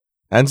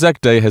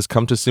ANZAC Day has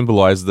come to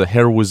symbolise the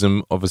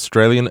heroism of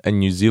Australian and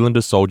New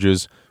Zealander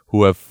soldiers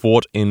who have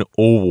fought in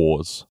all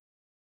wars.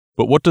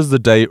 But what does the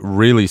day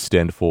really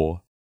stand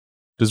for?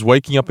 Does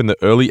waking up in the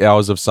early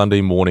hours of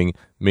Sunday morning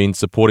mean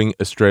supporting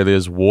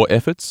Australia's war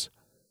efforts?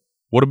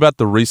 What about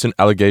the recent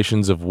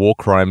allegations of war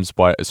crimes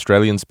by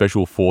Australian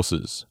Special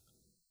Forces?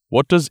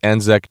 What does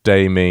ANZAC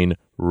Day mean,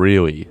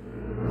 really?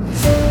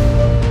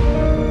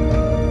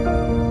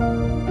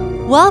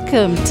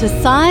 Welcome to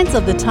Signs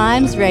of the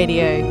Times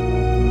Radio.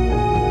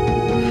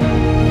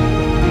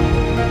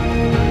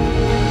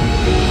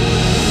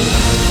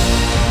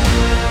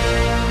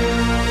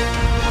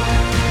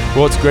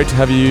 Well, it's great to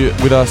have you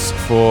with us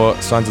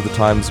for Signs of the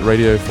Times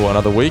Radio for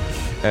another week.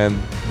 And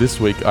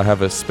this week I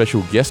have a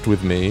special guest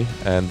with me,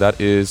 and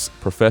that is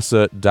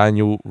Professor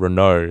Daniel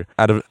Reynaud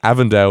out of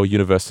Avondale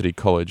University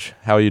College.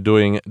 How are you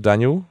doing,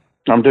 Daniel?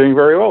 I'm doing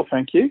very well,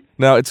 thank you.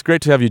 Now, it's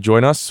great to have you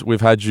join us.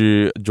 We've had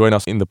you join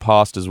us in the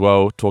past as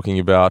well, talking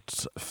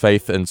about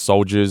faith and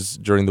soldiers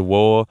during the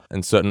war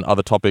and certain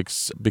other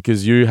topics,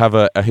 because you have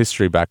a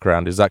history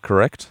background. Is that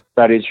correct?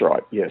 That is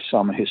right, yes.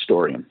 I'm a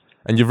historian.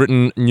 And you've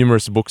written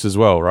numerous books as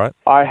well, right?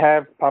 I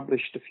have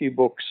published a few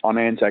books on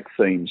ANZAC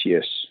themes,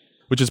 yes.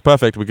 Which is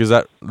perfect because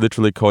that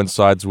literally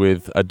coincides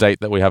with a date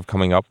that we have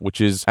coming up,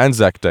 which is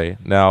ANZAC Day.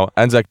 Now,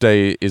 ANZAC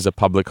Day is a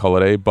public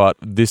holiday, but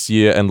this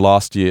year and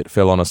last year it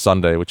fell on a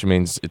Sunday, which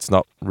means it's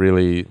not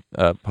really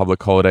a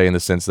public holiday in the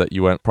sense that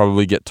you won't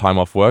probably get time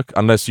off work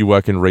unless you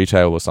work in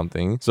retail or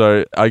something.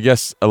 So I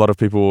guess a lot of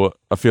people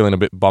are feeling a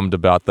bit bummed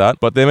about that.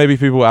 But there may be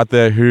people out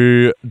there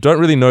who don't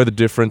really know the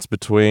difference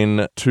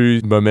between two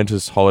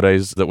momentous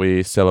holidays that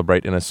we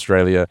celebrate in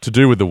Australia to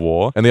do with the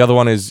war. And the other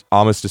one is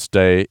Armistice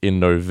Day in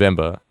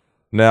November.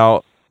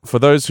 Now, for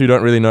those who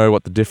don't really know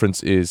what the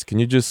difference is, can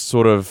you just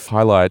sort of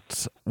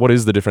highlight what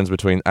is the difference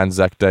between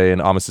ANZAC Day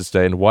and Armistice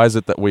Day, and why is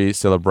it that we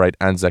celebrate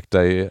ANZAC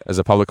Day as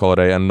a public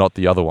holiday and not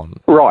the other one?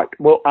 Right.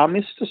 Well,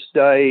 Armistice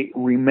Day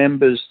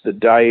remembers the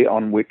day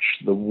on which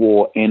the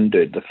war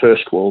ended, the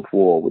First World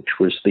War, which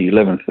was the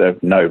 11th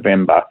of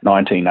November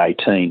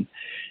 1918.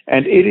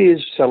 And it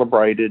is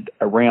celebrated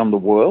around the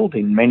world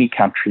in many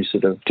countries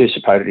that have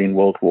participated in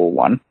World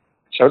War I.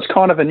 So it's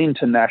kind of an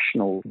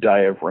international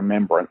day of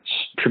remembrance.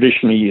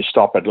 Traditionally, you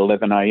stop at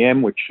 11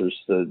 a.m., which is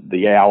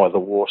the hour the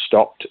war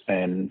stopped,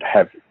 and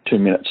have 2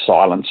 minutes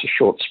silence, a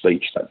short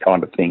speech, that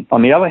kind of thing.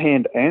 On the other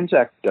hand,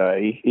 ANZAC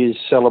Day is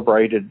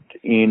celebrated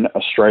in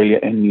Australia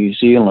and New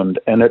Zealand,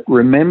 and it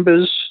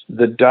remembers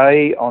the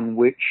day on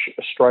which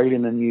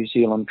Australian and New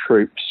Zealand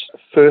troops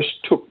first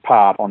took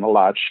part on a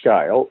large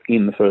scale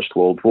in the First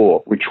World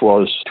War, which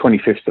was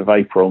 25th of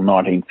April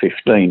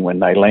 1915, when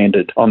they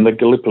landed on the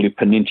Gallipoli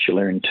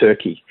Peninsula in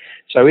Turkey.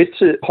 So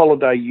it's a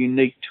holiday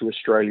unique to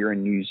Australia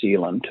and New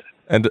Zealand.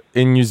 And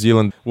in New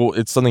Zealand, well,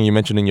 it's something you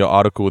mentioned in your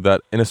article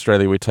that in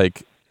Australia we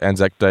take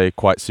ANZAC Day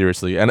quite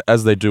seriously, and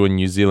as they do in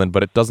New Zealand,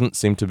 but it doesn't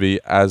seem to be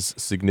as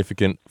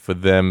significant for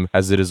them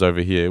as it is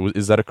over here.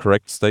 Is that a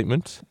correct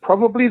statement?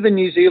 Probably the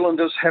New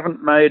Zealanders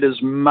haven't made as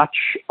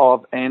much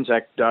of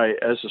ANZAC Day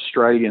as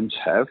Australians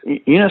have.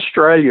 In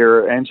Australia,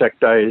 ANZAC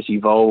Day has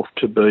evolved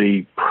to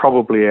be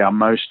probably our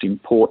most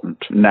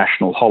important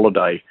national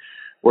holiday,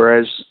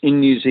 whereas in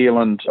New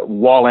Zealand,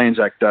 while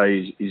ANZAC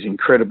Day is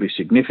incredibly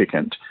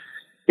significant,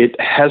 it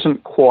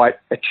hasn't quite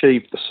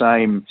achieved the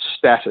same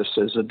status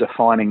as a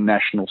defining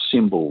national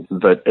symbol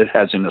that it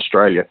has in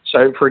Australia.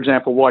 So, for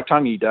example,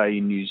 Waitangi Day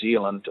in New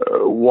Zealand,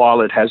 while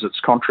it has its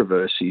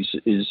controversies,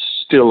 is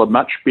still a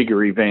much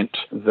bigger event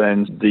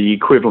than the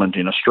equivalent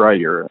in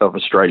Australia of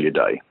Australia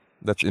Day.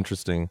 That's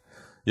interesting.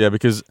 Yeah,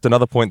 because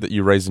another point that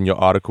you raised in your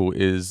article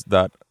is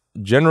that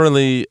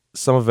generally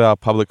some of our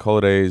public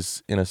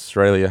holidays in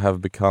Australia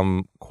have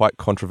become quite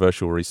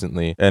controversial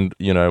recently. And,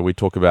 you know, we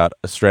talk about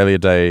Australia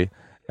Day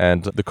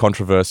and the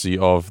controversy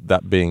of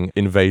that being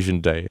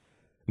Invasion Day.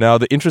 Now,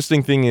 the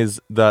interesting thing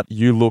is that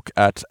you look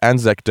at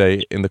ANZAC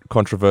Day in the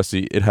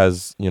controversy it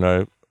has, you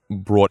know,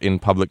 brought in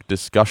public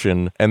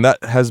discussion, and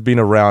that has been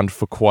around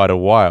for quite a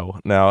while.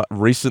 Now,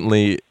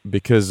 recently,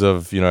 because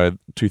of,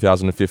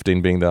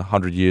 2015 being the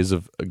 100 years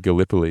of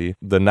Gallipoli,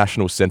 the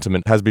national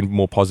sentiment has been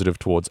more positive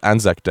towards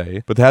ANZAC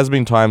Day, but there has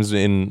been times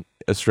in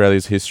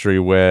Australia's history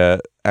where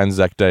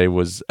ANZAC Day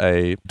was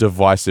a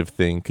divisive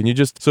thing. Can you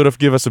just sort of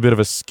give us a bit of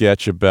a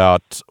sketch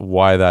about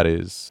why that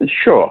is?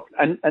 Sure.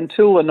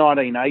 Until the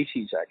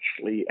 1980s,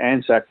 actually,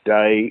 ANZAC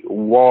Day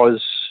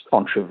was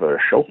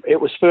controversial.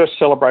 It was first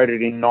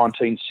celebrated in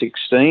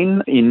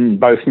 1916 in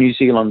both New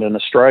Zealand and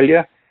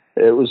Australia.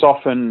 It was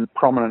often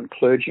prominent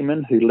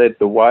clergymen who led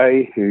the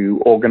way,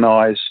 who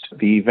organised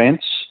the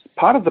events.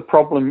 Part of the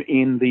problem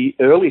in the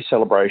early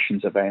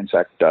celebrations of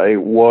ANZAC Day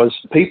was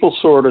people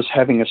saw it as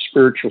having a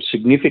spiritual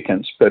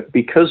significance, but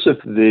because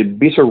of the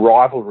bitter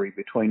rivalry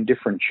between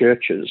different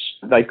churches,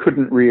 they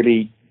couldn't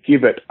really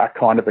give it a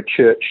kind of a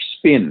church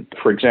spin.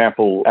 For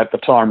example, at the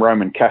time,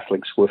 Roman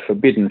Catholics were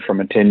forbidden from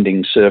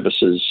attending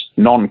services,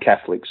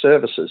 non-Catholic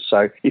services.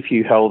 So if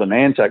you held an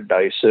ANZAC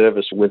Day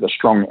service with a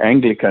strong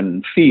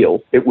Anglican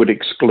feel, it would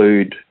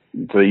exclude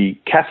the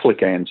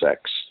Catholic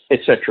Anzacs,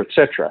 etc.,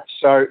 etc.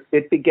 So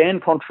it began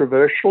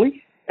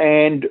controversially.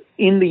 And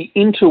in the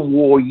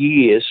interwar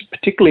years,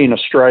 particularly in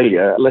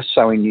Australia, less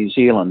so in New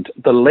Zealand,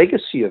 the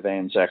legacy of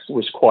ANZAC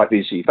was quite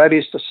busy. That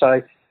is to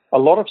say, a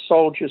lot of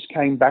soldiers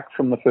came back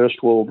from the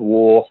First World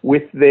War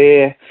with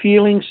their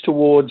feelings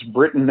towards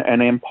Britain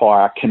and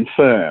Empire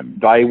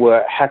confirmed. They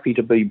were happy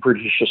to be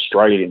British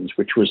Australians,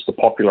 which was the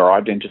popular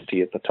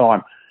identity at the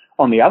time.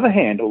 On the other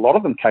hand, a lot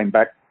of them came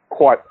back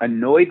quite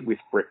annoyed with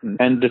Britain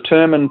and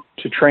determined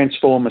to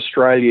transform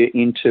Australia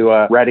into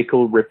a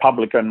radical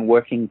Republican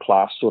working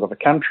class sort of a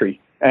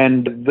country.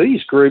 And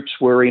these groups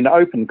were in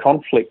open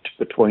conflict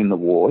between the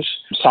wars,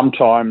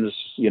 sometimes,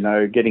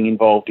 getting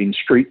involved in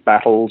street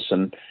battles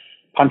and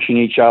punching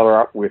each other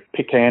up with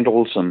pick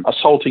handles and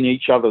assaulting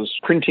each other's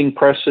printing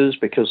presses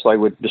because they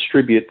would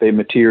distribute their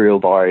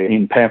material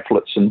in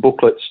pamphlets and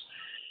booklets.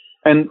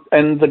 And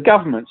the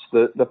governments,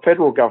 the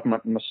federal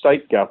government and the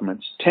state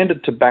governments,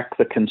 tended to back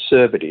the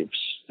Conservatives.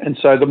 And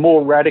so the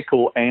more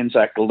radical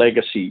ANZAC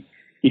legacy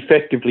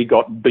effectively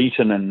got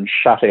beaten and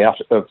shut out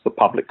of the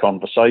public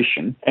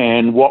conversation.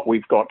 And what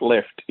we've got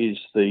left is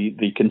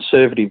the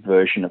conservative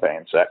version of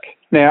ANZAC.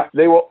 Now,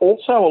 there were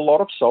also a lot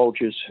of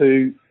soldiers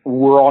who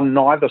were on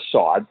neither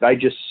side. They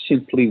just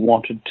simply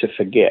wanted to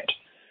forget.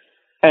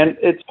 And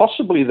it's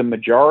possibly the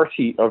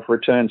majority of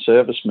returned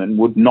servicemen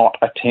would not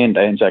attend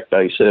ANZAC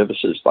Day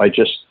services.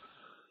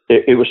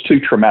 It was too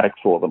traumatic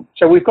for them.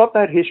 So we've got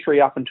that history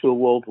up until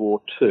World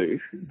War II.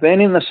 Then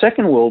in the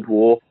Second World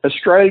War,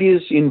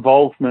 Australia's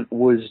involvement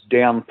was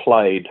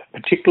downplayed,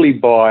 particularly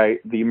by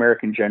the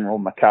American General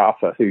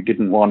MacArthur, who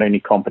didn't want any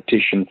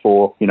competition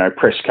for,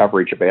 press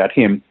coverage about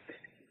him.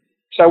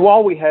 So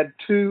while we had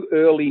two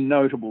early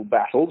notable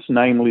battles,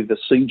 namely the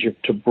Siege of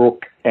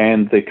Tobruk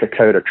and the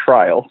Kokoda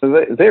Trail,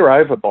 they're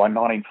over by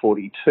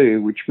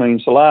 1942, which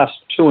means the last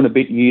 2 and a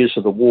bit years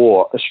of the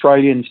war,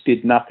 Australians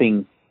did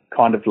nothing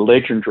kind of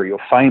legendary or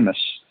famous.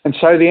 And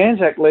so the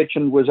ANZAC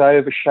legend was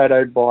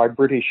overshadowed by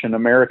British and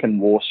American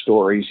war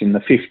stories in the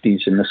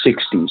 50s and the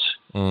 60s.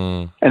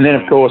 And then,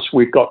 of course,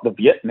 we've got the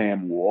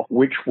Vietnam War,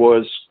 which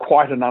was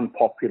quite an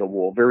unpopular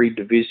war, very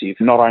divisive,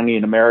 not only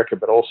in America,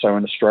 but also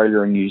in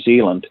Australia and New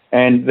Zealand.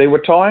 And there were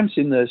times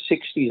in the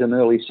 60s and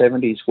early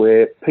 70s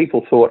where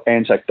people thought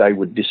ANZAC Day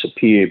would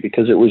disappear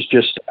because it was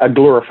just a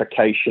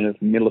glorification of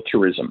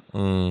militarism.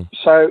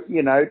 So,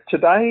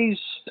 today's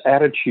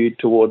attitude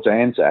towards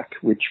ANZAC,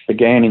 which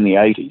began in the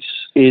 80s,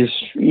 is,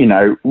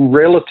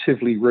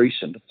 relatively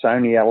recent. It's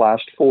only our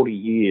last 40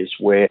 years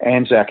where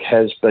ANZAC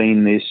has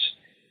been this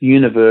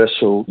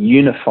universal,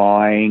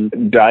 unifying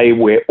day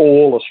where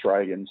all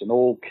Australians and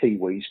all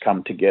Kiwis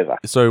come together.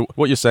 So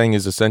what you're saying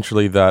is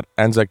essentially that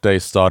ANZAC Day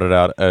started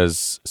out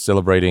as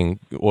celebrating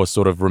or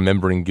sort of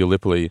remembering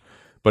Gallipoli,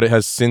 but it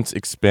has since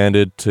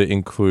expanded to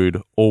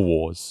include all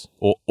wars,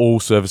 or all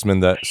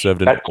servicemen that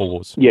served in all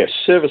wars. Yes,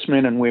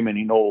 servicemen and women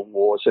in all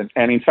wars,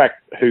 and in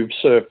fact who've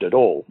served at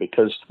all,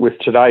 because with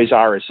today's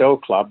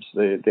RSL clubs,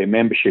 their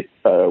membership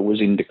was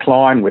in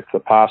decline with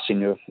the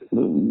passing of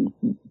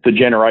the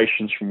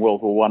generations from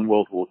World War I,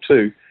 World War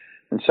II.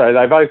 And so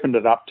they've opened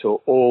it up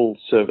to all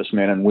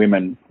servicemen and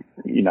women,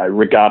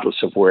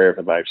 regardless of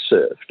wherever they've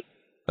served.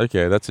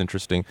 Okay, that's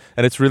interesting.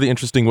 And it's really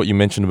interesting what you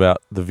mentioned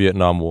about the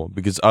Vietnam War,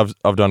 because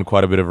I've done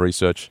quite a bit of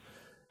research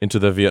into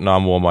the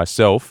Vietnam War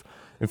myself.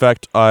 In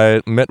fact,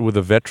 I met with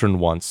a veteran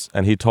once,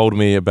 and he told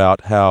me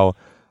about how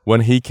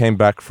when he came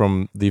back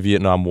from the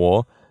Vietnam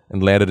War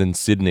and landed in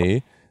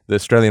Sydney, the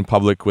Australian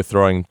public were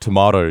throwing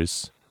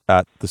tomatoes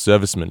at the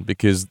servicemen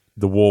because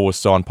the war was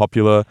so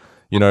unpopular.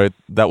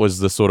 That was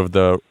the sort of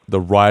the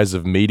rise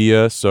of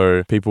media.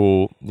 So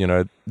people,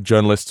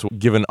 journalists were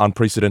given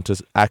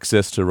unprecedented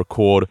access to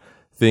record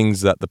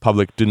things that the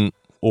public didn't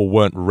or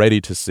weren't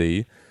ready to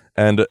see.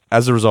 And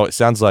as a result, it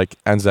sounds like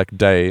ANZAC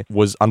Day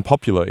was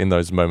unpopular in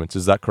those moments.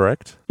 Is that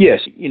correct?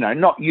 Yes,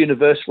 not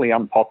universally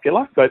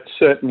unpopular, but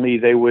certainly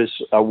there was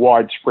a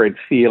widespread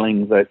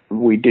feeling that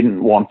we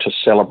didn't want to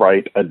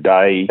celebrate a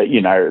day,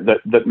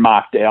 that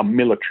marked our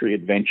military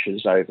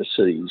adventures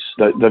overseas.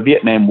 The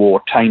Vietnam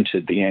War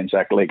tainted the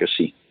ANZAC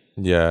legacy.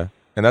 Yeah.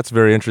 And that's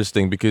very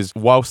interesting because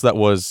whilst that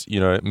was,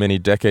 many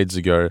decades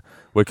ago,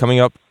 we're coming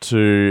up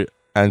to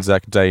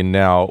ANZAC Day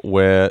now,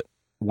 where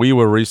we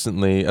were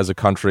recently, as a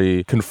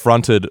country,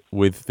 confronted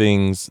with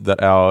things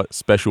that our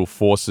special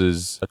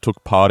forces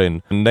took part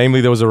in.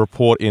 Namely, there was a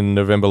report in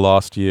November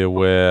last year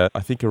where I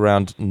think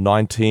around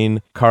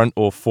 19 current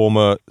or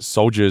former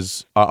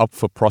soldiers are up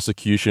for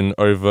prosecution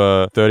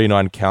over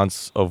 39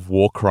 counts of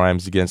war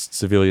crimes against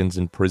civilians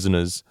and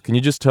prisoners. Can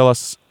you just tell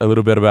us a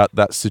little bit about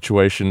that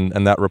situation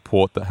and that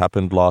report that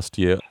happened last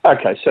year?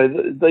 Okay, so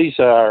these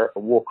are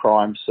war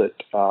crimes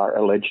that are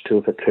alleged to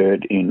have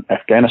occurred in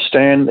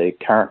Afghanistan. They're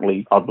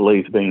currently, I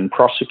believe, being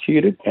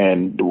prosecuted,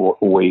 and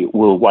we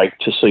will wait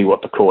to see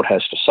what the court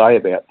has to say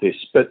about this.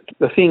 But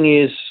the thing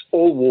is,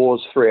 all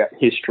wars throughout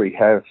history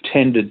have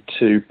tended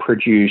to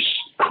produce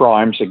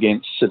crimes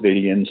against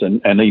civilians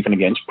and even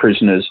against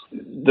prisoners.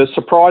 The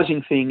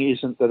surprising thing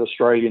isn't that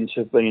Australians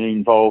have been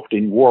involved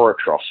in war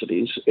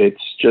atrocities.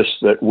 It's just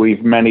that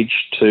we've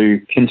managed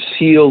to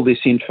conceal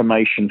this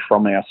information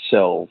from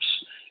ourselves.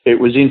 It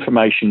was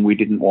information we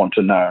didn't want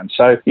to know. And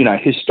so,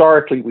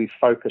 historically we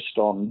focused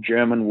on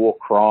German war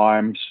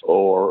crimes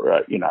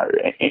or,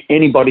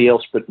 anybody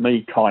else but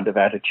me kind of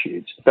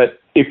attitudes. But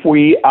if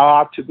we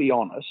are to be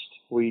honest,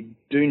 we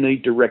do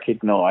need to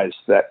recognise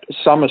that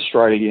some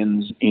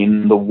Australians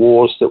in the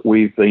wars that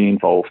we've been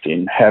involved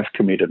in have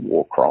committed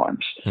war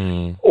crimes.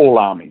 All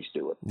armies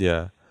do it.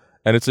 Yeah.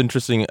 And it's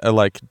interesting,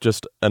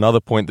 just another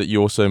point that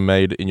you also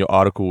made in your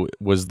article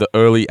was the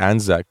early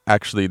ANZAC.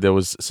 Actually, there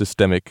was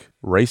systemic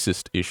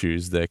racist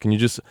issues there. Can you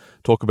just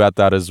talk about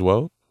that as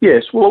well?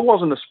 Yes, well, it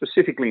wasn't a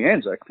specifically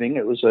ANZAC thing.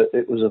 It was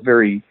a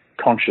very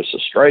conscious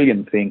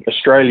Australian thing.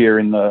 Australia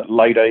in the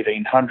late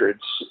 1800s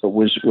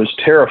was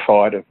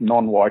terrified of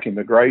non-white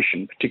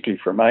immigration, particularly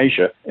from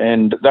Asia,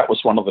 and that was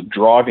one of the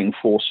driving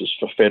forces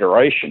for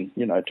federation,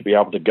 to be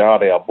able to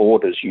guard our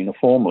borders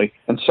uniformly.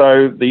 And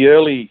so the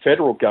early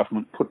federal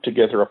government put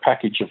together a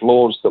package of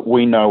laws that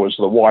we know as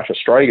the White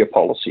Australia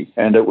policy,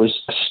 and it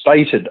was a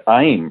stated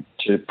aim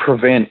to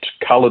prevent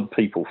coloured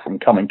people from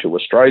coming to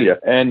Australia.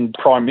 And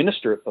Prime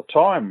Minister at the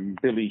time,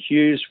 Billy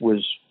Hughes,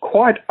 was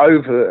quite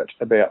overt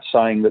about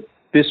saying that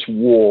this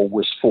war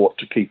was fought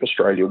to keep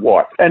Australia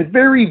white. And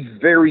very,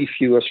 very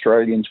few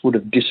Australians would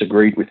have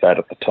disagreed with that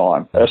at the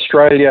time.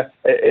 Australia,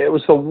 it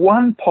was the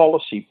one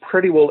policy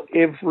pretty well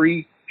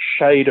every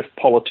shade of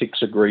politics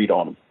agreed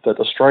on, that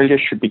Australia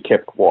should be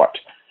kept white.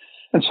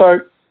 And so,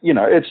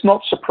 it's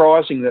not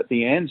surprising that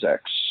the ANZACs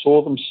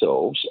saw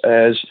themselves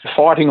as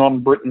fighting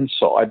on Britain's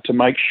side to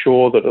make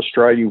sure that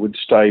Australia would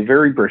stay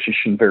very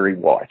British and very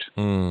white.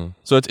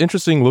 So it's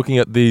interesting looking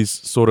at these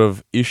sort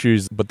of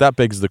issues, but that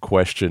begs the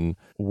question,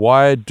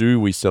 why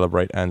do we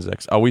celebrate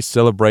ANZACs? Are we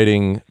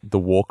celebrating the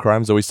war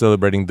crimes? Are we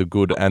celebrating the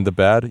good and the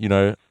bad?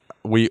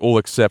 We all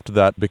accept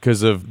that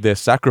because of their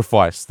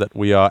sacrifice that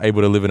we are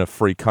able to live in a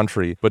free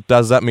country. But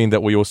does that mean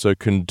that we also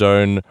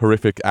condone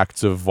horrific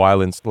acts of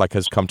violence like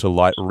has come to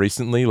light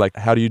recently? Like,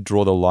 how do you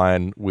draw the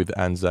line with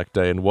ANZAC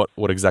Day and what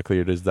exactly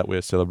it is that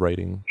we're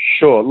celebrating?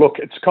 Sure. Look,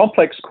 it's a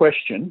complex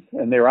question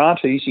and there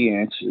aren't easy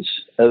answers.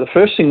 The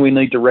first thing we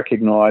need to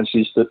recognise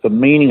is that the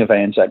meaning of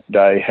ANZAC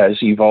Day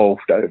has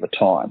evolved over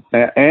time.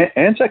 Now,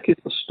 ANZAC is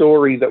the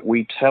story that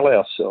we tell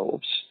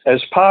ourselves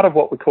as part of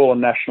what we call a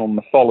national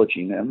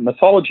mythology. Now,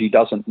 mythology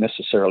doesn't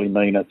necessarily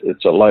mean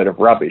it's a load of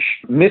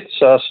rubbish.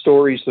 Myths are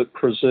stories that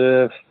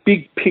preserve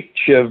big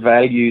picture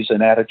values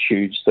and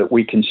attitudes that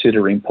we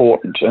consider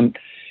important. And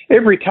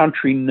every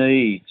country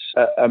needs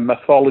a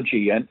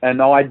mythology and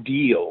an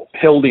ideal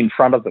held in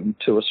front of them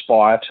to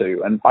aspire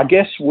to. And I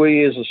guess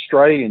we as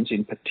Australians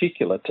in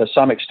particular, to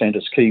some extent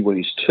as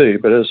Kiwis too,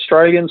 but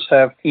Australians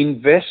have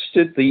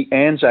invested the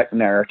ANZAC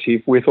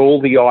narrative with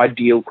all the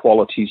ideal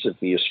qualities of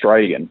the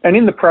Australian. And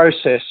in the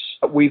process,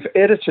 we've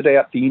edited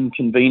out the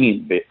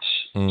inconvenient bits,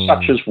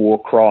 such as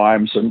war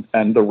crimes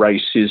and the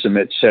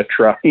racism,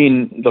 etc.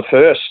 In the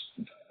first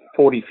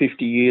 40,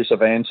 50 years of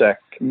ANZAC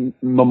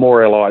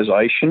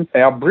memorialisation,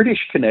 our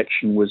British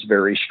connection was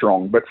very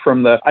strong. But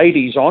from the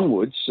 80s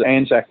onwards,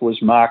 ANZAC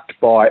was marked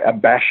by a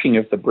bashing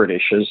of the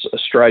British as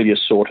Australia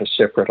sought a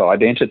separate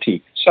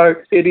identity. So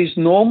it is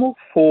normal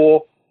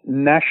for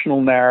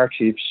national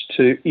narratives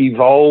to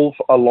evolve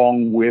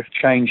along with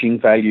changing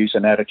values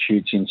and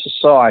attitudes in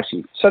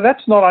society. So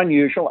that's not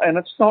unusual and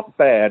it's not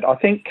bad. I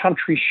think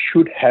countries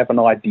should have an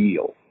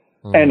ideal.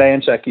 And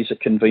ANZAC is a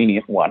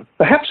convenient one.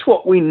 Perhaps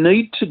what we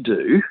need to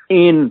do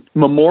in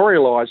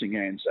memorialising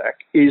ANZAC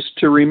is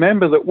to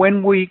remember that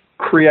when we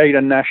create a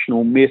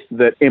national myth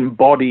that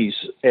embodies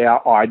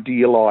our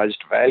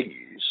idealised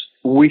values,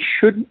 we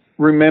should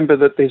remember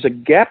that there's a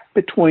gap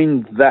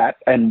between that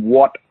and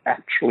what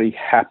actually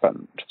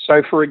happened.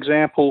 So, for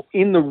example,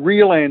 in the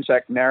real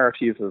ANZAC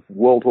narrative of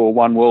World War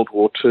I, World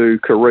War II,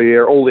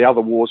 Korea, all the other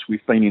wars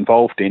we've been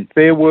involved in,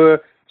 there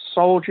were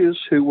soldiers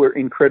who were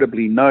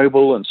incredibly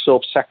noble and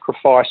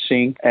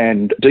self-sacrificing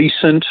and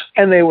decent,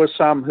 and there were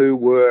some who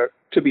were,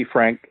 to be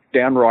frank,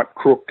 downright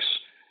crooks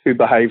who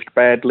behaved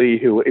badly,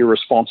 who were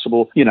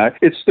irresponsible.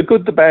 It's the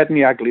good, the bad and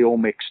the ugly all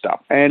mixed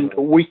up. And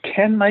we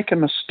can make a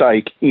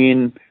mistake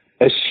in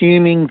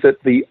assuming that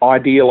the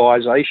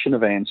idealisation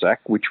of ANZAC,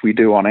 which we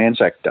do on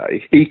ANZAC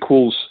Day,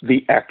 equals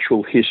the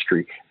actual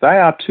history. They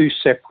are two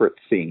separate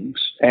things.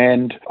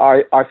 And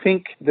I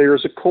think there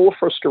is a call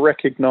for us to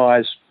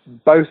recognise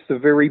both the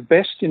very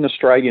best in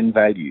Australian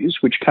values,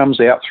 which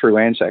comes out through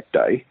ANZAC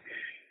Day,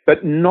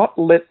 but not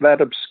let that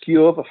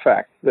obscure the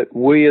fact that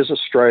we as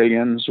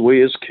Australians,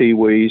 we as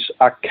Kiwis,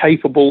 are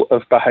capable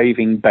of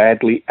behaving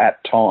badly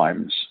at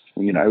times.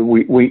 We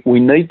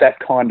need that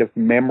kind of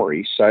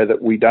memory so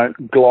that we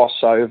don't gloss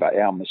over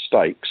our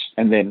mistakes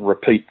and then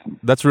repeat them.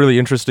 That's really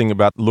interesting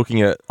about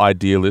looking at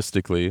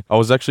idealistically. I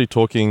was actually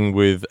talking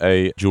with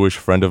a Jewish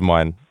friend of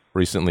mine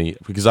recently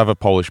because I have a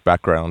Polish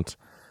background.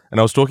 And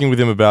I was talking with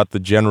him about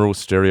the general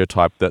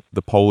stereotype that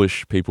the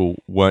Polish people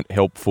weren't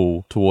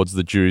helpful towards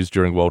the Jews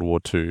during World War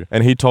II.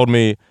 And he told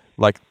me,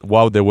 like,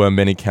 while there were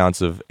many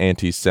counts of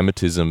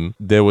anti-Semitism,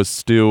 there was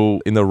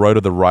still, in the Road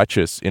of the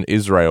Righteous in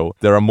Israel,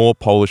 there are more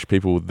Polish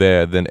people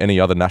there than any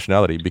other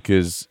nationality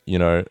because, you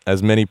know,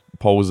 as many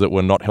Poles that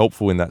were not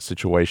helpful in that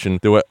situation,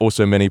 there were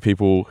also many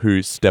people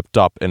who stepped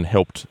up and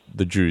helped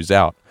the Jews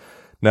out.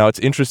 Now, it's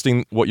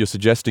interesting what you're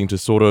suggesting to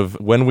sort of,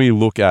 when we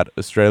look at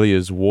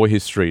Australia's war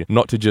history,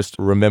 not to just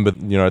remember,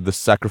 you know, the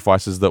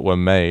sacrifices that were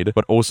made,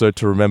 but also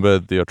to remember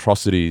the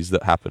atrocities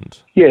that happened.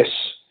 Yes,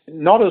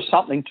 not as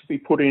something to be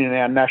put in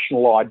our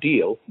national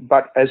ideal,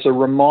 but as a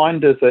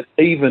reminder that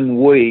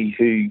even we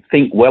who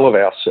think well of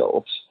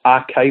ourselves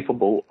are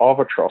capable of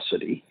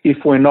atrocity if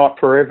we're not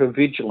forever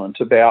vigilant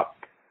about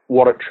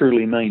what it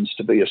truly means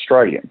to be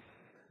Australian.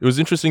 It was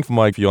interesting for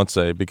my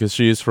fiance because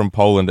she is from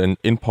Poland, and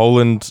in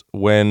Poland,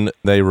 when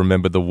they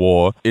remember the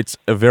war, it's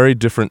a very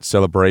different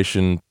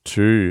celebration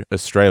to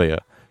Australia.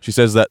 She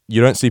says that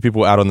you don't see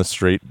people out on the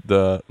street.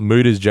 The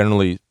mood is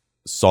generally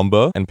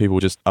somber and people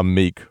just are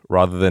meek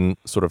rather than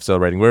sort of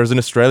celebrating. Whereas in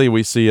Australia,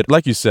 we see it,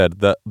 like you said,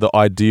 that the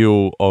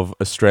ideal of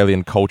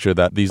Australian culture,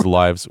 that these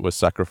lives were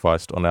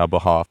sacrificed on our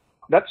behalf.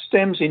 That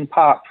stems in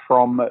part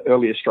from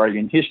early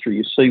Australian history.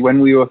 You see, when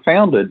we were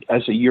founded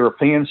as a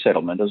European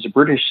settlement, as a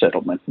British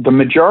settlement, the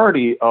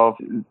majority of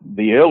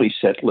the early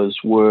settlers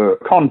were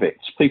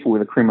convicts, people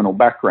with a criminal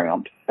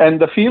background. And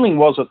the feeling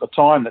was at the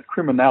time that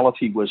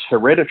criminality was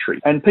hereditary.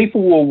 And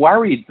people were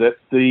worried that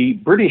the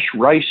British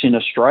race in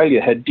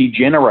Australia had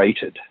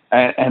degenerated.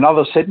 And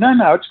others said,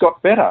 no, it's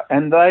got better.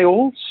 And they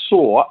all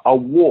saw a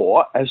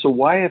war as a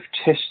way of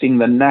testing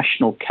the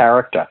national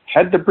character.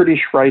 Had the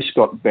British race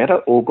got better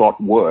or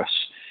got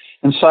worse?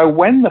 And so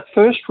when the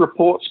first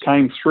reports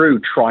came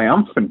through,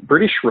 triumphant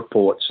British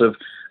reports of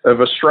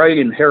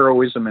Australian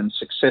heroism and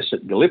success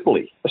at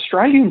Gallipoli,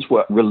 Australians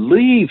were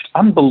relieved,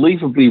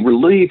 unbelievably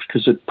relieved,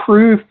 because it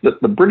proved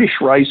that the British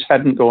race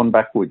hadn't gone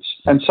backwards.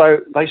 And so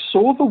they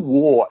saw the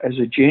war as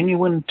a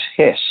genuine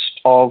test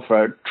of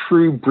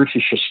true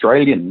British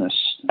Australianness.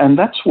 And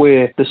that's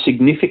where the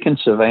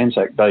significance of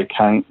ANZAC Day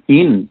came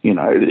in. You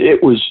know,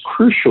 it was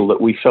crucial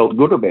that we felt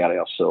good about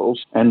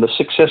ourselves, and the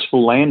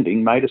successful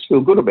landing made us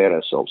feel good about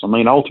ourselves. I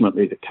mean,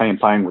 ultimately the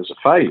campaign was a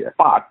failure.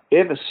 But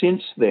ever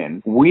since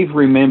then, we've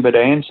remembered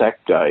ANZAC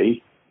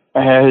Day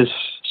as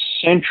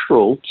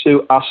central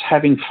to us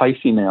having faith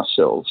in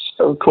ourselves.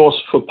 Of course,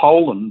 for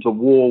Poland, the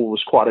war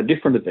was quite a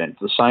different event,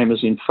 the same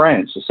as in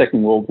France. The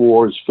Second World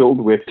War is filled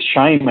with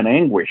shame and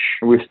anguish,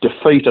 with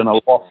defeat and a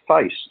lost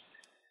face.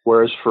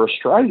 Whereas for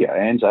Australia,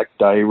 ANZAC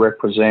Day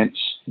represents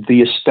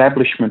the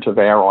establishment of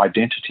our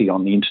identity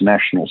on the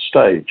international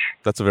stage.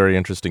 That's a very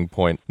interesting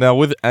point. Now,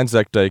 with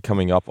ANZAC Day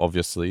coming up,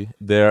 obviously,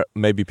 there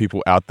may be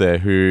people out there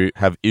who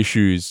have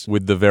issues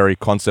with the very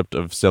concept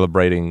of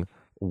celebrating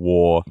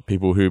war,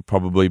 people who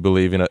probably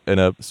believe in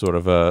a sort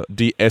of a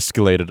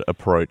de-escalated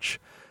approach.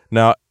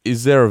 Now,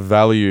 is there a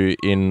value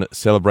in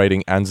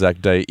celebrating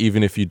ANZAC Day,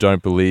 even if you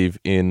don't believe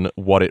in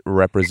what it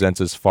represents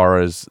as far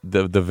as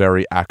the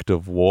very act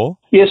of war?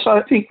 Yes,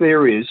 I think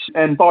there is.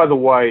 And by the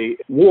way,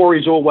 war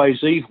is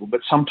always evil,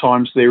 but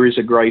sometimes there is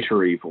a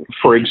greater evil.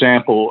 For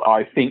example,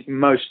 I think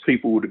most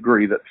people would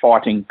agree that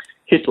fighting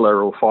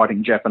Hitler or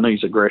fighting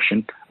Japanese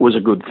aggression was a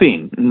good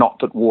thing. Not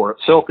that war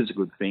itself is a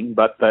good thing,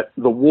 but that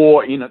the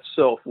war in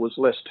itself was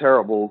less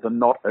terrible than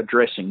not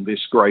addressing this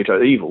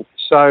greater evil.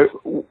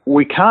 So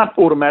we can't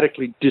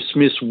automatically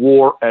dismiss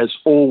war as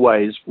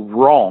always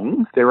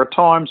wrong. There are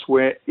times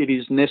where it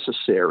is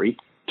necessary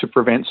to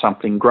prevent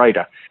something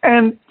greater.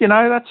 And, you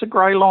know, that's a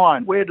grey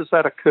line. Where does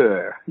that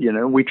occur? You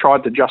know, we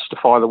tried to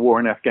justify the war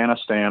in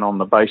Afghanistan on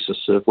the basis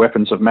of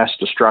weapons of mass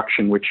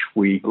destruction, which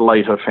we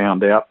later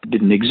found out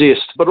didn't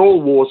exist. But all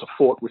wars are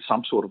fought with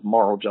some sort of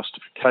moral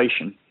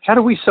justification. How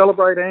do we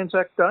celebrate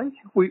ANZAC Day?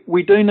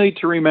 We do need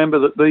to remember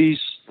that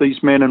these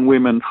men and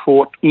women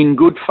fought in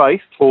good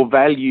faith for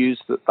values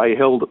that they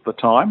held at the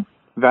time,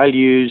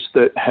 values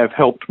that have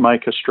helped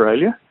make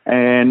Australia.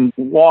 And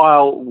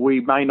while we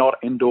may not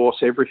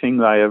endorse everything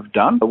they have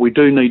done, we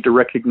do need to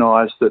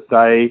recognise that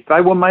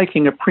they were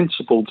making a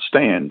principled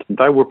stand.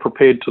 They were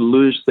prepared to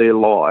lose their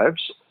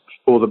lives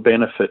for the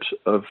benefit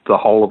of the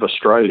whole of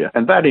Australia.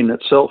 And that in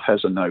itself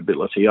has a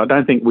nobility. I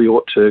don't think we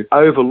ought to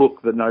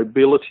overlook the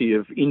nobility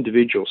of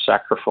individual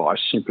sacrifice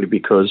simply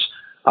because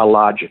a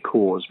larger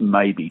cause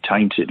may be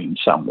tainted in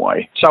some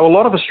way. So a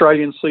lot of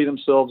Australians see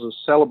themselves as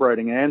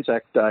celebrating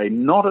ANZAC Day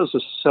not as a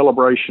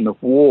celebration of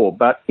war,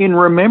 but in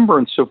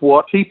remembrance of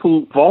what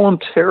people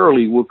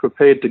voluntarily were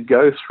prepared to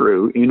go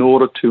through in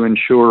order to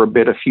ensure a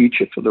better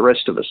future for the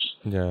rest of us.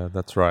 Yeah,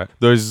 that's right.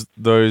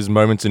 Those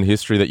moments in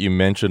history that you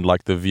mentioned,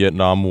 like the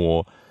Vietnam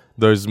War,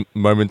 those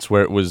moments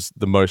where it was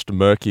the most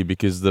murky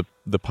because the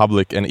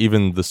public and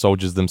even the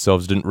soldiers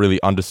themselves didn't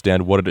really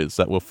understand what it is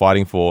that we're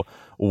fighting for,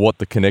 or what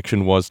the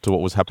connection was to what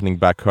was happening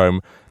back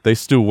home, they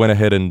still went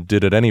ahead and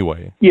did it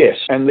anyway. Yes,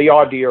 and the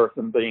idea of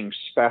them being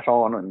spat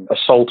on and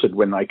assaulted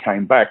when they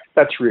came back,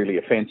 that's really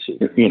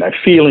offensive. You know,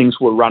 feelings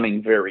were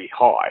running very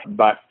high,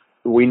 but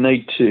we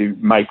need to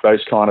make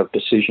those kind of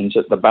decisions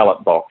at the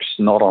ballot box,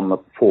 not on the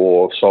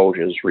poor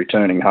soldiers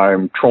returning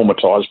home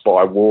traumatised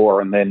by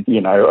war and then,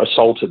 you know,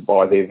 assaulted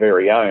by their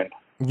very own.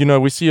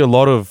 we see a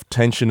lot of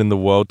tension in the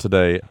world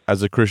today.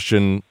 As a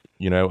Christian,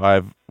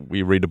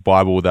 we read a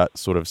Bible that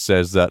sort of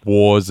says that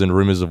wars and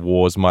rumors of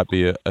wars might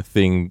be a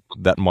thing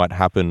that might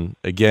happen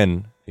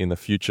again in the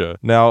future.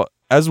 Now,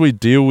 as we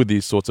deal with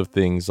these sorts of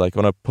things, like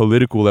on a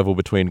political level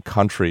between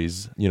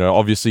countries,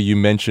 obviously you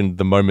mentioned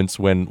the moments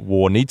when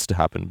war needs to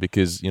happen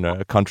because,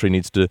 a country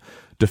needs to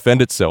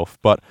defend itself.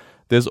 But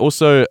there's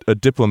also a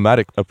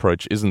diplomatic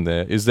approach, isn't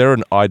there? Is there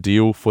an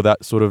ideal for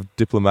that sort of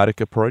diplomatic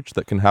approach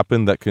that can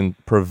happen, that can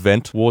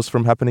prevent wars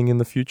from happening in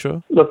the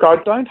future? Look,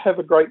 I don't have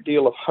a great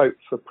deal of hope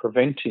for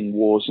preventing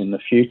wars in the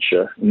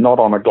future, not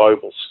on a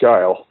global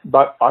scale.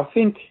 But I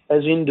think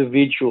as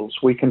individuals,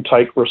 we can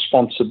take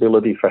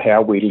responsibility for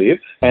how we live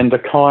and the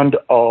kind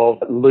of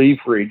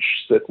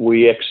leverage that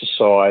we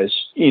exercise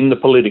in the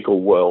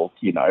political world,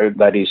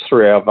 that is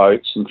through our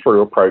votes and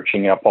through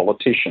approaching our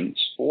politicians.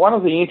 One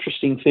of the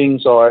interesting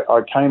things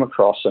I came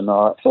across, and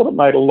I thought it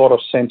made a lot of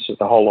sense of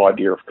the whole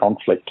idea of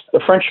conflict.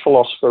 The French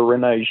philosopher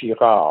René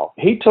Girard,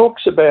 he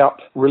talks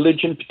about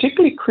religion,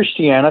 particularly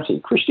Christianity.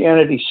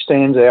 Christianity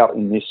stands out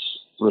in this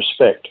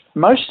respect.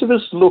 Most of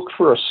us look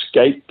for a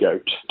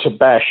scapegoat to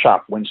bash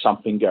up when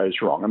something goes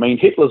wrong. I mean,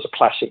 Hitler's a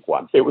classic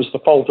one. It was the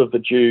fault of the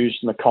Jews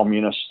and the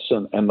communists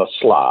and the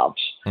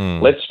Slavs.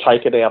 Let's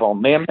take it out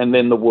on them and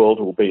then the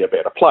world will be a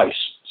better place.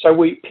 So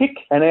we pick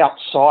an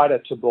outsider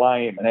to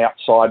blame, an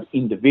outside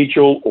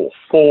individual or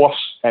force,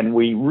 and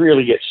we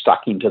really get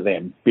stuck into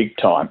them big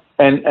time.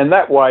 And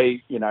that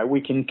way,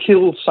 we can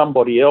kill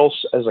somebody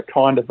else as a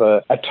kind of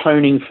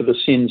atoning for the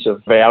sins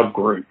of our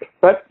group.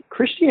 But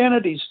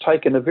Christianity's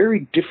taken a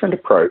very different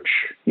approach.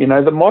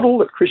 The model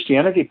that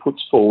Christianity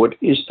puts forward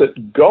is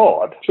that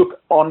God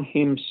took on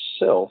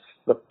himself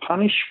the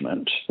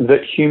punishment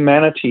that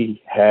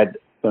humanity had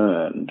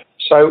earned.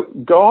 So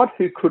God,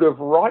 who could have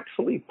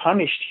rightfully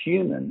punished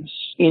humans,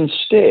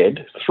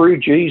 instead, through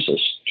Jesus,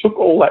 took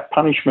all that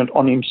punishment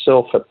on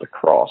himself at the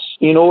cross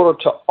in order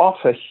to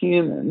offer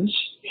humans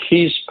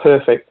his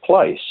perfect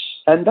place.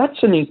 And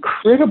that's an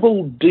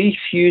incredible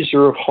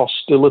diffuser of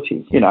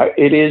hostility.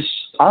 It is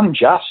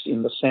unjust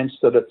in the sense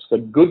that it's the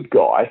good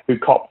guy who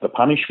copped the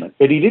punishment.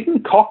 But he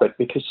didn't cop it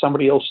because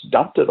somebody else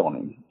dumped it on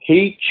him.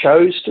 He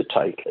chose to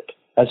take it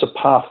as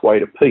a pathway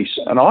to peace.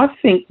 And I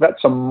think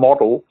that's a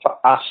model for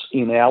us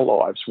in our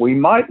lives. We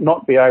might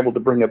not be able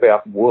to bring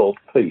about world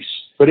peace,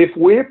 but if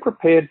we're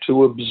prepared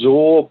to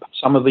absorb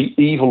some of the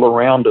evil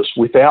around us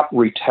without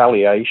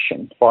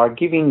retaliation, by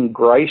giving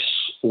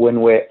grace when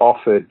we're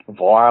offered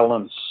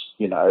violence,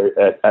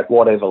 at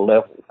whatever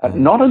level.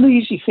 Not an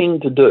easy thing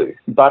to do,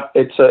 but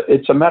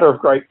it's a matter of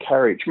great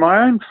courage.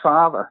 My own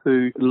father,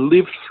 who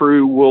lived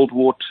through World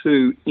War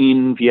II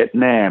in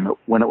Vietnam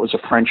when it was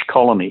a French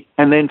colony,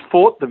 and then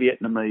fought the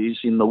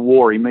Vietnamese in the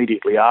war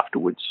immediately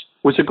afterwards,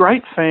 was a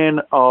great fan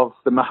of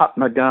the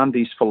Mahatma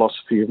Gandhi's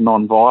philosophy of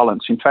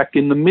non-violence. In fact,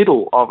 in the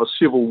middle of a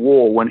civil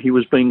war, when he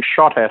was being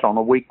shot at on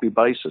a weekly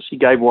basis, he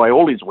gave away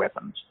all his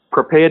weapons,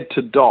 prepared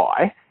to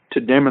die, to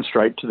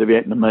demonstrate to the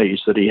Vietnamese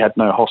that he had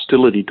no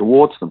hostility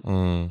towards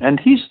them. And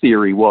his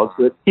theory was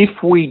that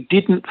if we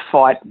didn't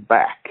fight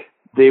back,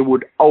 there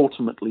would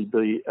ultimately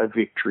be a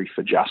victory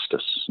for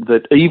justice,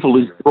 that evil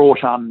is brought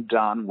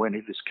undone when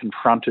it is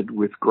confronted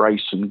with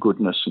grace and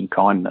goodness and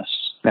kindness.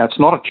 Now, it's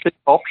not a cheap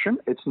option.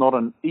 It's not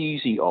an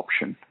easy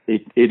option.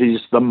 It is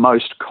the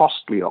most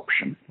costly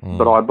option,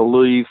 but I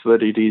believe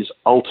that it is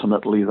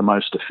ultimately the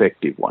most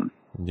effective one.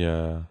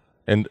 Yeah.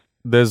 And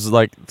there's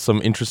some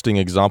interesting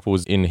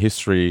examples in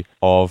history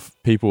of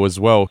people as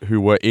well who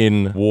were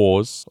in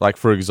wars. Like,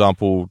 for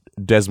example,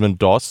 Desmond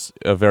Doss,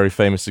 a very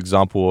famous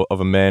example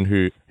of a man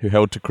who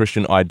held to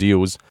Christian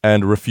ideals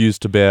and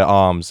refused to bear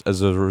arms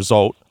as a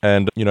result.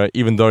 And,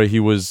 even though he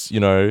was,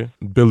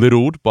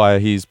 belittled by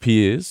his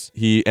peers,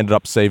 he ended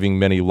up saving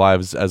many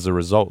lives as a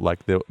result. Like,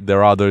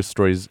 there are those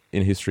stories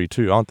in history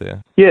too, aren't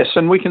there? Yes,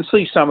 and we can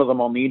see some of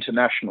them on the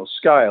international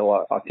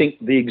scale. I think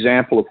the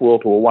example of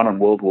World War I and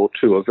World War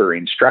II are very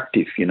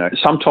instructive.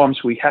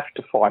 Sometimes we have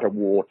to fight a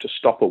war to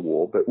stop a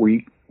war, but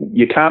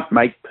you can't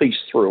make peace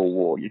through a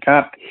war. You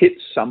can't hit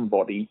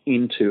somebody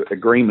into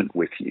agreement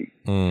with you.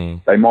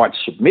 They might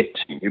submit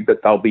to you,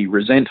 but they'll be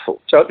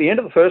resentful. So at the end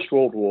of the First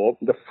World War,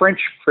 the French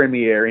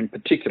premier in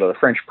particular, the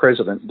French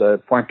president,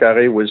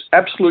 Poincaré, was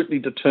absolutely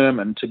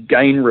determined to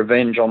gain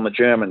revenge on the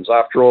Germans.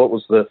 After all, it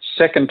was the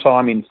second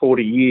time in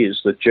 40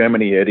 years that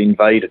Germany had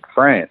invaded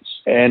France.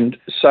 And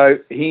so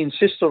he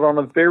insisted on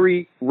a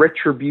very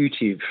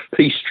retributive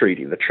peace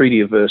treaty, the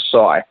Treaty of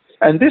Versailles.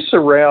 And this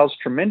aroused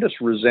tremendous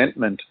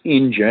resentment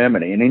in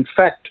Germany and, in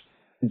fact,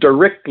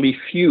 directly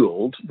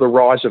fueled the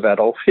rise of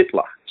Adolf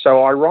Hitler.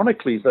 So,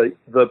 ironically,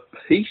 the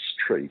peace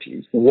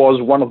treaty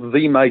was one of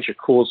the major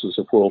causes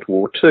of World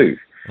War II.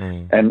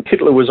 And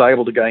Hitler was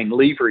able to gain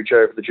leverage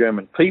over the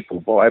German people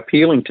by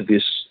appealing to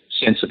this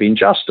sense of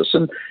injustice.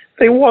 And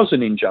there was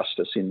an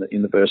injustice in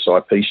the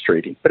Versailles Peace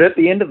Treaty. But at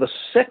the end of the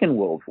Second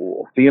World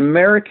War, the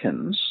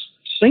Americans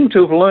seem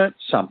to have learnt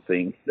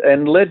something,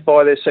 and led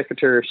by their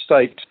Secretary of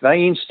State,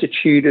 they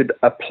instituted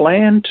a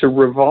plan to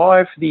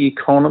revive the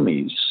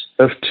economies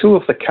of two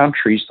of the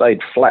countries they'd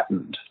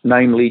flattened,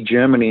 namely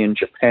Germany and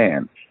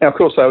Japan. Now, of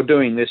course, they were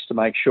doing this to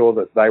make sure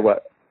that they were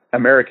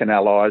American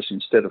allies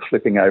instead of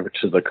flipping over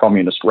to the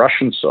communist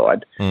Russian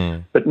side.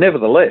 But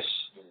nevertheless,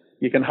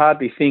 you can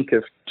hardly think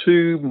of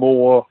two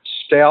more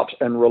stout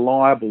and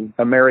reliable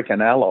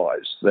American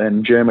allies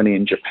than Germany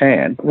and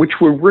Japan, which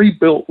were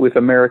rebuilt with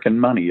American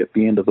money at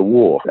the end of the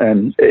war.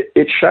 And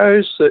it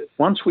shows that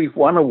once we've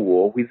won a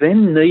war, we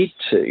then need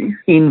to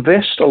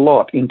invest a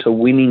lot into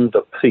winning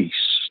the peace.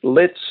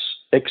 Let's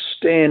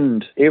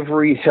extend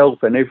every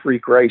help and every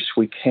grace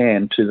we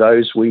can to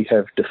those we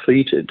have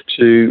defeated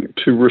to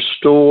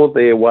restore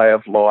their way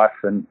of life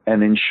and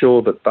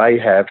ensure that they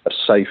have a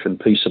safe and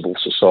peaceable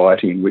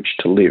society in which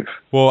to live.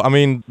 Well, I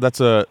mean, that's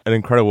an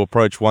incredible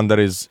approach, one that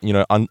is,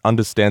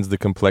 understands the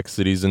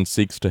complexities and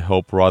seeks to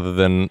help rather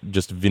than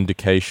just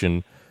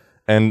vindication.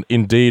 And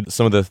indeed,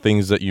 some of the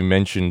things that you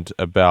mentioned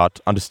about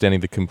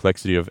understanding the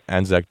complexity of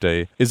ANZAC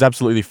Day is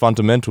absolutely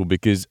fundamental,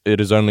 because it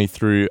is only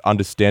through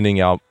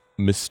understanding our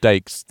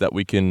mistakes that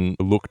we can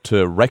look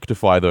to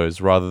rectify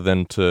those rather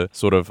than to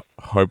sort of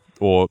hope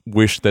or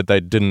wish that they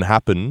didn't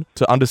happen,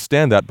 to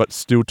understand that, but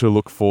still to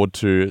look forward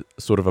to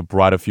sort of a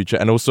brighter future,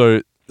 and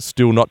also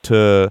still not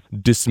to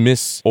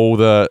dismiss all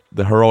the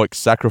heroic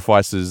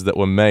sacrifices that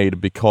were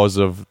made because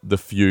of the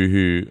few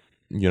who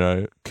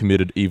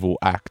committed evil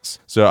acts.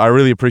 So I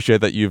really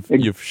appreciate that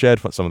you've shared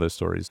some of those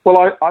stories.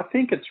 Well, I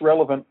think it's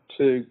relevant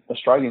to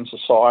Australian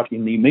society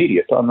in the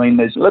immediate. I mean,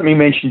 let me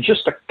mention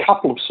just a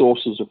couple of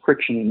sources of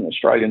friction in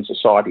Australian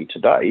society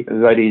today.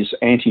 That is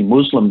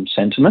anti-Muslim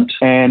sentiment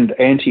and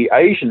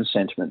anti-Asian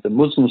sentiment. The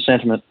Muslim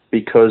sentiment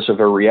because of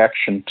a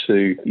reaction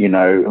to,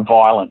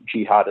 violent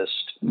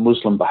jihadist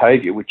Muslim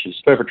behaviour, which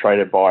is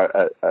perpetrated by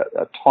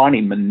a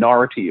tiny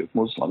minority of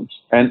Muslims.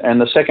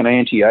 And the second,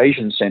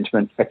 anti-Asian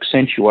sentiment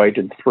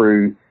accentuated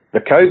through the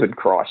COVID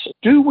crisis.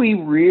 Do we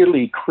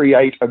really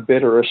create a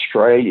better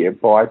Australia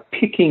by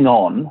picking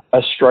on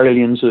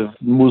Australians of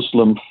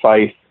Muslim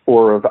faith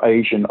or of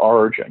Asian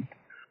origin?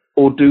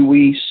 Or do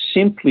we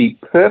simply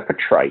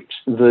perpetrate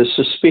the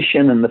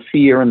suspicion and the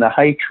fear and the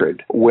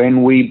hatred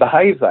when we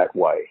behave that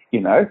way,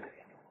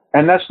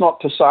 And that's not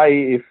to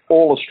say if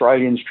all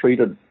Australians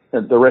treated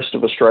the rest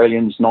of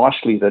Australians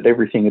nicely that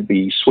everything would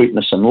be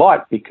sweetness and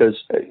light,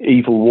 because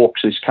evil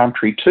walks this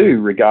country too,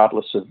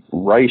 regardless of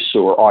race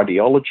or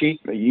ideology.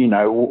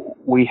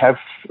 We have,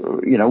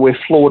 we're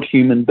flawed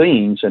human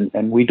beings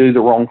and we do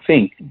the wrong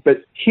thing.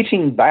 But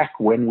hitting back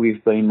when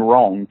we've been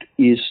wronged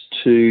is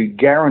to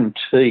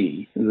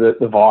guarantee that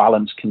the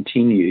violence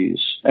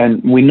continues.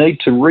 And we need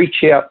to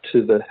reach out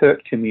to the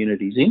hurt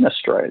communities in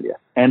Australia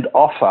and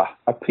offer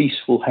a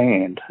peaceful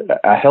hand,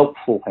 a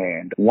helpful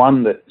hand,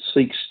 one that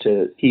seeks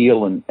to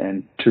heal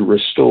and to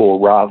restore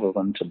rather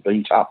than to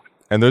beat up.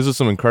 And those are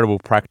some incredible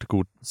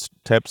practical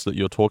steps that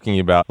you're talking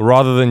about.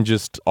 Rather than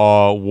just,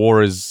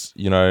 war is,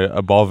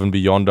 above and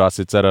beyond us,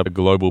 it's at a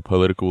global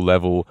political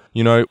level.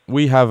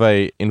 We have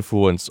a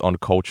influence on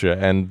culture,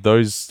 and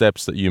those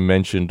steps that you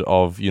mentioned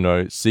of,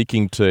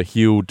 seeking to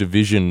heal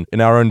division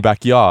in our own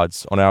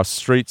backyards, on our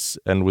streets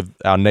and with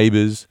our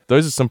neighbors,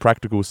 those are some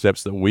practical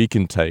steps that we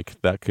can take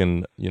that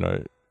can,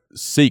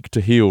 seek to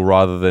heal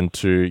rather than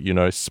to,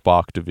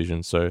 spark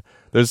division. So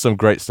those are some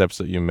great steps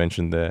that you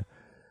mentioned there.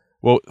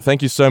 Well,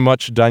 thank you so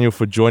much, Daniel,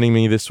 for joining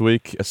me this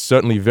week. It's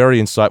certainly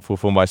very insightful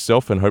for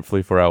myself and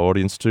hopefully for our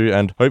audience too.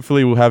 And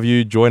hopefully we'll have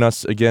you join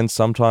us again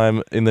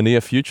sometime in the near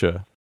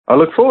future. I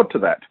look forward to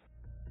that.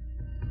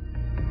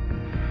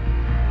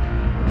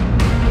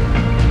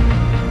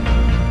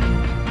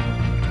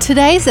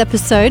 Today's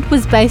episode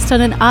was based on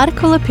an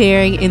article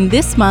appearing in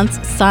this month's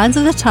Signs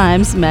of the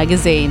Times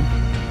magazine.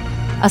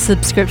 A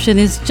subscription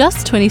is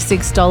just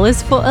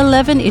 $26 for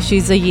 11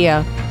 issues a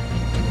year.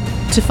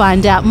 To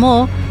find out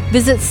more,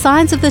 visit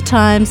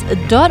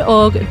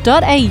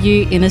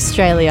signsofthetimes.org.au in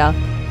Australia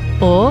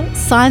or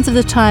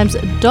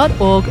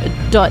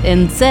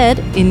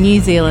signsofthetimes.org.nz in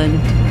New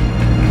Zealand.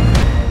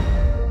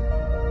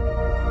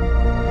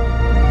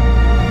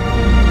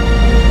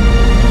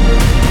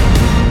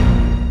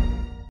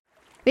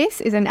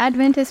 This is an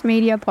Adventist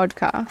Media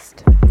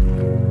podcast.